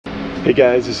Hey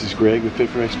guys, this is Greg with Fit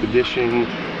for Expedition,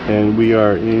 and we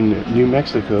are in New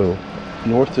Mexico,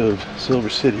 north of Silver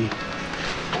City,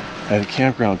 at a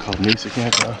campground called Mesa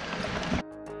Campground.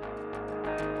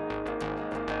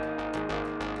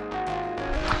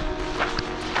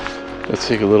 Let's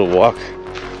take a little walk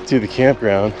through the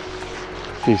campground.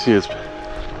 You see it's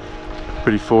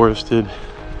pretty forested.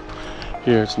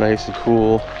 Here it's nice and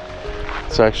cool.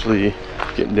 It's actually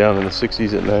getting down in the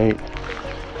 60s at night,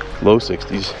 low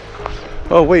 60s.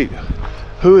 Oh wait,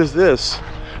 who is this?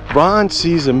 Ron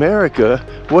Sees America.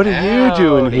 What are you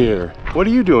doing here? What are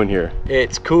you doing here?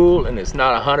 It's cool and it's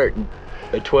not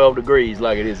 112 degrees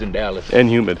like it is in Dallas. And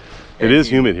humid. It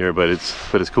is humid here, but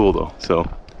it's cool though, so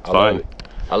it's fine.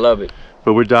 I love it.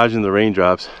 But we're dodging the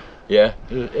raindrops. Yeah,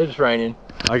 it's raining.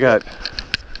 I got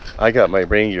my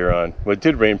rain gear on. Well, it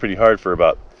did rain pretty hard for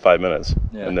about 5 minutes,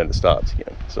 yeah, and then it stopped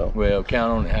again. So well,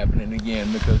 count on it happening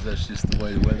again because that's just the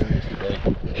way the weather is today.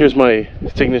 Here's my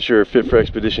signature Fit for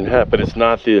Expedition hat, but it's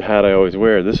not the hat I always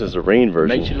wear. This is the rain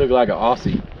version. Makes you look like an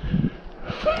Aussie.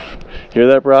 Hear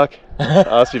that, Brock?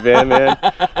 Aussie van man.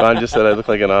 Ron just said I look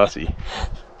like an Aussie.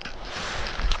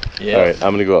 Yeah. All right,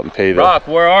 I'm gonna go up and pay them. Brock,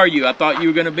 where are you? I thought you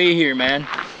were gonna be here, man.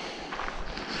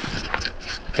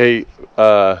 Hey,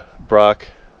 Brock,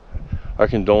 our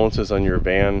condolences on your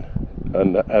van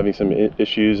and having some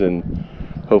issues, and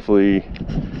hopefully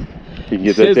you can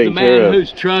get that taken care of. Says the man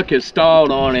whose truck has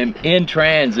stalled on him in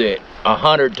transit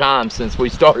 100 times since we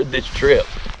started this trip.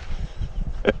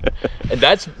 And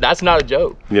that's not a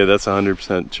joke. Yeah, that's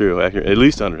 100% true, accurate. At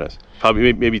least 100 times.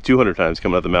 Probably maybe 200 times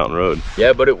coming up the mountain road.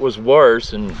 Yeah, but it was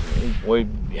worse, and we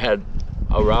had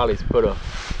O'Reilly's put a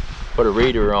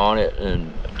reader on it and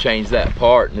changed that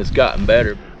part, and it's gotten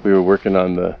better. We were working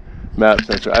on the map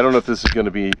sensor. I don't know if this is going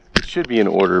to be, it should be in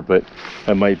order, but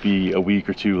it might be a week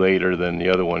or two later than the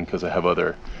other one because I have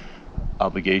other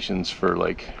obligations for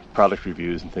like product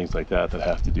reviews and things like that I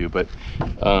have to do. But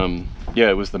yeah,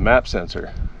 it was the map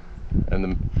sensor,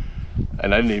 and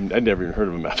I'd never even heard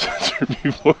of a map sensor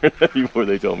before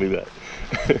they told me that.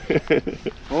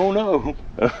 Oh no.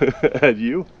 Had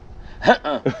you?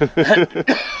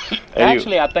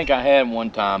 Actually, I think I had one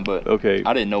time, but okay,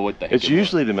 I didn't know what the heck it's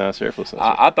usually the mass airflow sensor.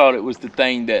 I thought it was the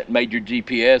thing that made your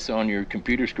GPS on your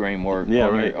computer screen work. Yeah,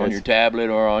 right. On your tablet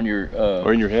or on your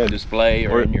or in your head display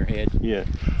or in your head. Yeah.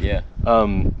 Yeah.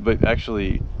 But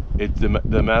actually,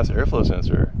 the mass airflow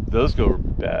sensor, those go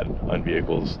bad on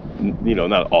vehicles. You know,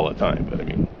 not all the time, but I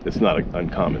mean, it's not an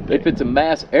uncommon thing. If it's a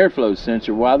mass airflow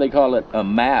sensor, why they call it a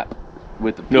map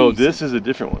with a piece? No, this is a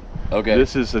different one. Okay.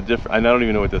 This is a different, I don't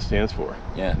even know what that stands for.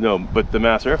 Yeah. No, but the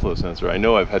mass airflow sensor, I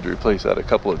know I've had to replace that a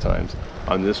couple of times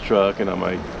on this truck and on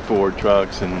my Ford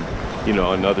trucks and, you know,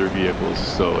 on other vehicles,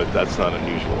 so that's not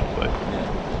unusual. But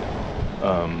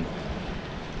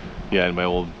yeah, in my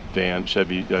old van,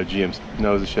 Chevy, GM,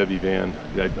 no, it was a Chevy van.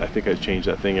 I think I changed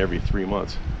that thing every 3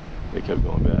 months. It kept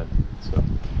going bad, so,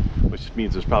 which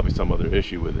means there's probably some other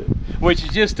issue with it. Which is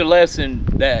just a lesson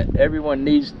that everyone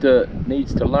needs to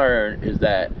learn, is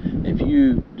that if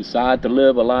you decide to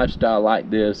live a lifestyle like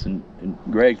this, and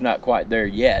Greg's not quite there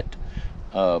yet,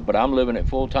 but I'm living it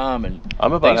full time, and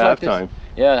I'm about half-time.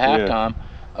 Yeah, half-time,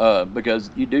 because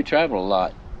you do travel a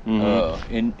lot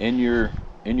in your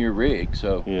rig.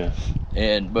 So yeah.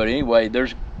 But anyway,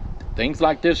 there's things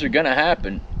like this are gonna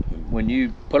happen when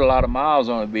you put a lot of miles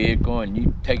on a vehicle and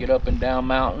you take it up and down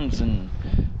mountains, and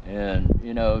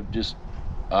you know, just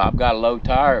I've got a low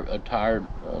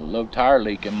tire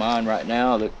leak in mine right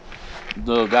now that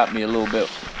got me a little bit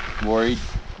worried,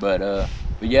 but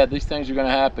yeah, these things are gonna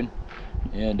happen,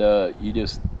 and you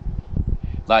just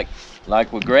like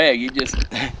with Greg, you just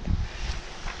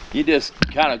you just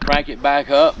kind of crank it back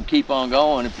up and keep on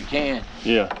going if you can.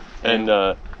 Yeah, and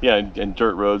yeah, and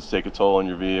dirt roads take a toll on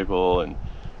your vehicle, and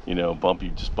you know,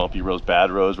 bumpy roads, bad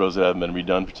roads that haven't been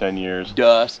redone for 10 years.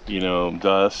 Dust. You know,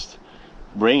 dust.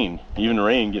 Rain, even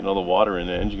rain, getting all the water in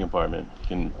the engine compartment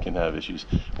can have issues.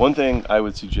 One thing I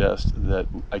would suggest that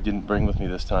I didn't bring with me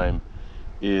this time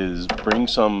is bring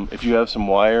some, if you have some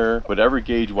wire, whatever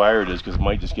gauge wire it is, because it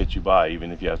might just get you by,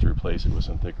 even if you have to replace it with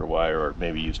some thicker wire, or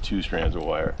maybe use 2 strands of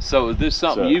wire. So is this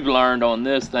something you've learned on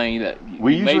this thing that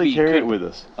we usually carry it with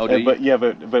us? Oh, do you? But yeah,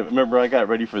 but remember, I got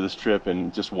ready for this trip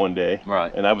in just one day,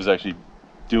 right? And I was actually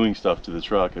doing stuff to the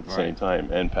truck at the same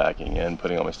time, and packing and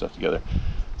putting all my stuff together.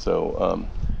 So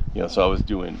you know, so I was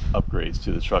doing upgrades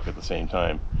to the truck at the same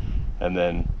time, and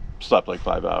then slept like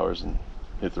 5 hours and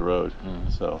hit the road.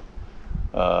 So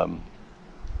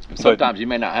sometimes you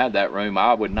may not have that room.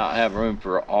 I would not have room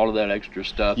for all of that extra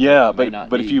stuff. Yeah,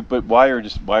 but wire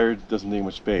doesn't take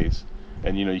much space,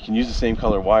 And you know, you can use the same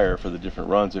color wire for the different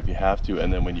runs if you have to,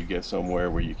 and then when you get somewhere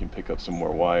where you can pick up some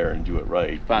more wire and do it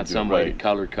right, find some way to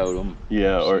color code them.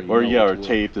 Yeah, or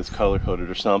tape that's color coded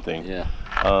or something. Yeah.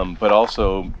 But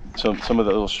also some of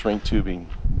the little shrink tubing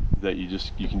that you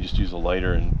can just use a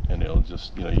lighter and it'll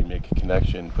just, you know, you make a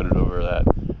connection, put it over that,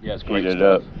 it's great heat it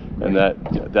stuff. up, and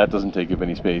that doesn't take up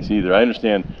any space either. I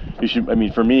understand you should. I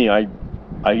mean, for me, I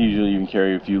usually even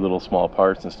carry a few little small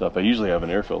parts and stuff. I usually have an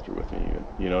air filter with me, even,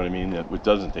 you know what I mean? Which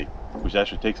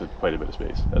actually takes quite a bit of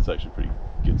space. That's actually pretty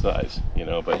good size, you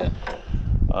know. But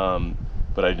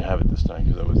but I didn't have it this time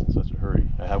because I was in such a hurry.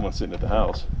 I had one sitting at the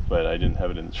house, but I didn't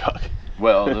have it in the truck.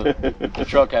 Well, the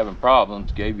truck having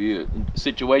problems gave you a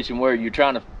situation where you're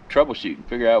trying to troubleshoot and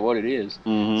figure out what it is.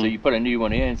 So you put a new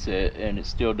one in, and it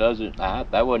still doesn't.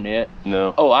 That wasn't it.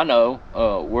 No. Oh, I know.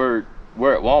 We're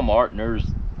at Walmart, and there's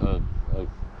a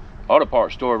auto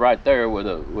parts store right there with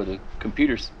a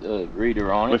computer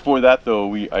reader on it. Before that,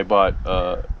 though, I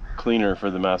bought cleaner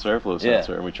for the mass airflow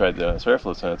sensor, and we tried the mass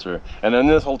airflow sensor. And then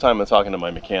this whole time I'm talking to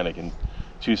my mechanic in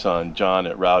Tucson, John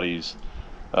at Rowdy's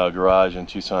garage in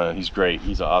Tucson. He's great.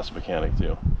 He's an awesome mechanic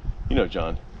too. You know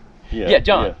John. Yeah,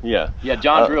 John. Yeah.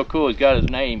 John's real cool. He's got his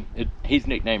name. He's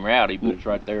nicknamed Rowdy, but it's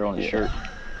right there on his shirt.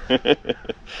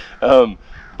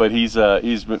 But he's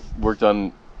worked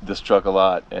on this truck a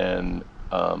lot, and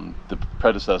the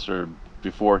predecessor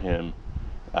before him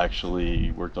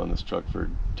actually worked on this truck for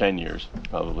 10 years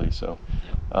probably. So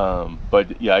so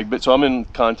I'm in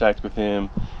contact with him.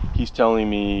 He's telling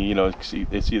me, you know, it's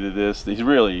either this. He's a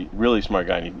really smart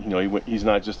guy. You know, he's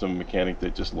not just a mechanic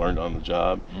that just learned on the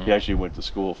job. He actually went to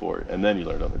school for it, and then he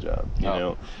learned on the job. You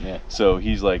know, so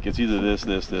he's like, it's either this,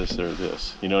 or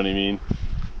this. You know what I mean?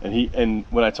 And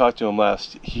when I talked to him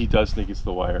last, he does think it's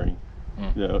the wiring,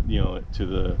 you know, to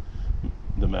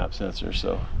the map sensor.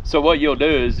 So what you'll do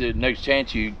is the next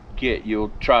chance you get,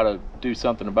 you'll try to do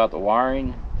something about the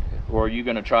wiring, or are you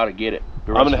going to try to get it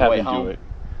the rest I'm going to of the have way him home? do it.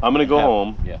 I'm going to go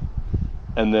home. Yeah.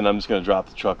 And then I'm just going to drop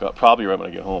the truck up. Probably right when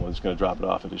I get home, I'm just going to drop it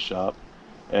off at his shop.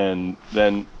 And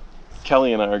then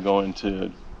Kelly and I are going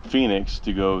to Phoenix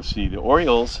to go see the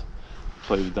Orioles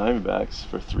play the Diamondbacks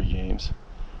for 3 games.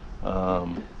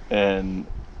 And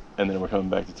then we're coming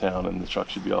back to town, and the truck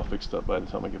should be all fixed up by the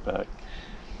time I get back.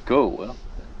 Cool. Well,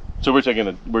 so we're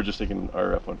just taking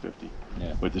our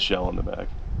F-150 with the shell on the back.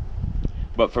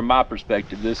 But from my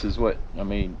perspective, this is what I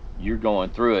mean. You're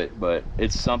going through it, but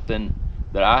it's something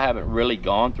that I haven't really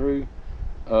gone through.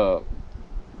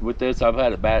 With this, I've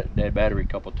had a dead battery a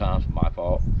couple times, my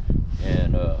fault,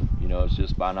 and you know, it's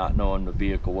just by not knowing the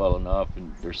vehicle well enough,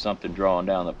 and there's something drawing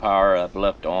down the power I've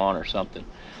left on or something.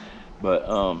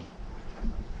 But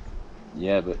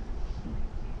yeah, but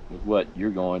with what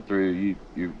you're going through,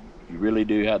 you really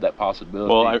do have that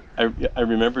possibility. Well, I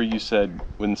remember you said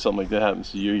when something like that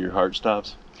happens to you, your heart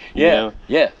stops. You yeah, know?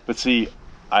 yeah. But see,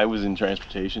 I was in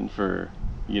transportation for,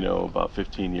 you know, about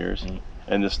 15 years,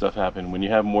 and this stuff happened. When you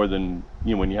have more than,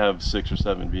 you know, when you have 6 or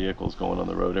 7 vehicles going on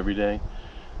the road every day,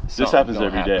 this happens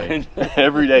every day.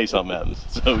 Every day something happens.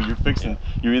 So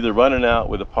you're either running out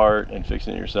with a part and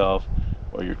fixing it yourself,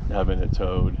 or you're having it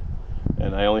towed.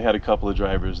 And I only had a couple of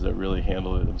drivers that really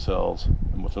handled it themselves.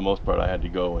 And for the most part, I had to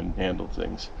go and handle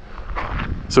things.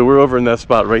 So we're over in that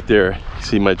spot right there. You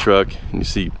see my truck, and you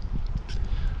see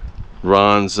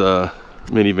Ron's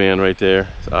minivan right there.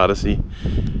 It's Odyssey.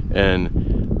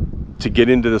 And to get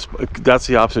into this, that's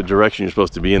the opposite direction you're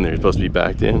supposed to be in there. You're supposed to be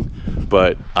backed in.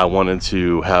 But I wanted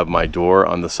to have my door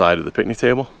on the side of the picnic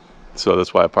table. So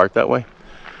that's why I parked that way.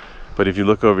 But if you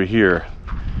look over here,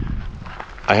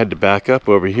 I had to back up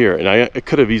over here, and I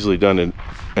could have easily done it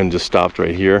and just stopped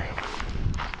right here.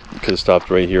 Could have stopped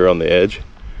right here on the edge,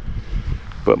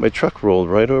 but my truck rolled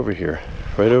right over here,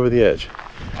 right over the edge.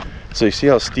 So you see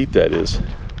how steep that is?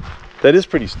 That is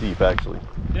pretty steep, actually.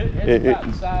 It's about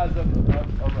the size of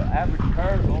an average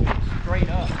curve, only straight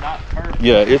up, not curved.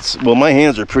 Yeah, well, my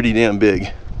hands are pretty damn big,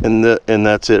 and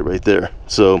that's it right there.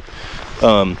 So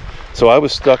so I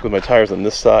was stuck with my tires on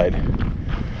this side.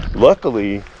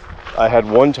 Luckily, I had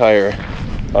one tire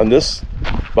on this,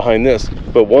 behind this,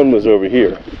 but one was over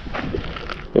here.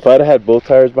 If I'd have had both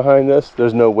tires behind this,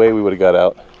 there's no way we would have got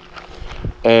out.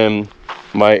 And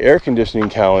my air conditioning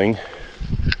cowling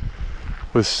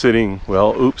was sitting,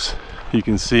 well, oops, you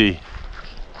can see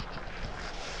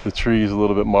the tree's a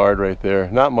little bit marred right there.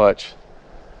 Not much.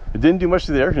 It didn't do much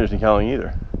to the air conditioning cowling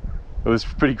either. It was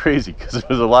pretty crazy because there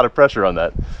was a lot of pressure on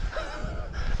that.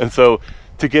 And so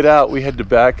to get out, we had to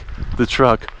back the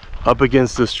truck up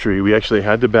against this tree. We actually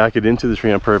had to back it into the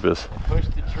tree on purpose. Push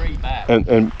the tree back.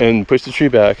 And push the tree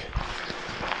back.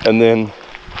 And then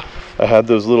I had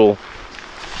those little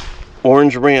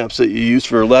orange ramps that you use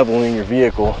for leveling your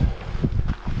vehicle,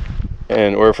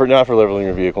 or for not for leveling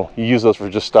your vehicle. You use those for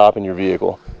just stopping your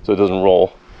vehicle so it doesn't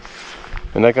roll.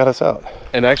 And that got us out.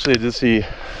 And actually, I did see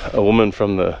a woman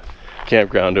from the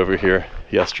campground over here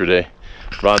yesterday.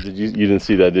 Ron, you didn't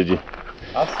see that, did you?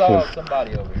 I saw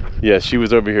somebody over here. Yeah, she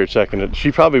was over here checking it.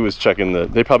 She probably was checking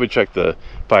they probably checked the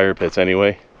fire pits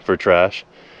anyway for trash,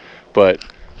 but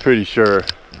pretty sure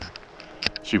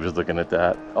she was looking at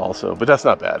that also, but that's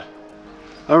not bad.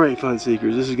 All right, fun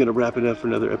seekers, this is gonna wrap it up for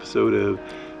another episode of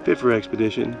Fit for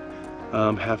Expedition.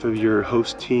 Half of your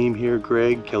host team here,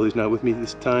 Greg. Kelly's not with me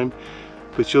this time,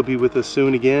 but she'll be with us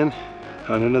soon again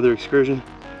on another excursion.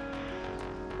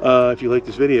 If you like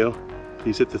this video,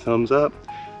 please hit the thumbs up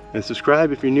and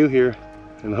subscribe if you're new here,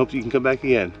 and I hope you can come back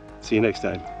again. See you next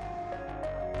time.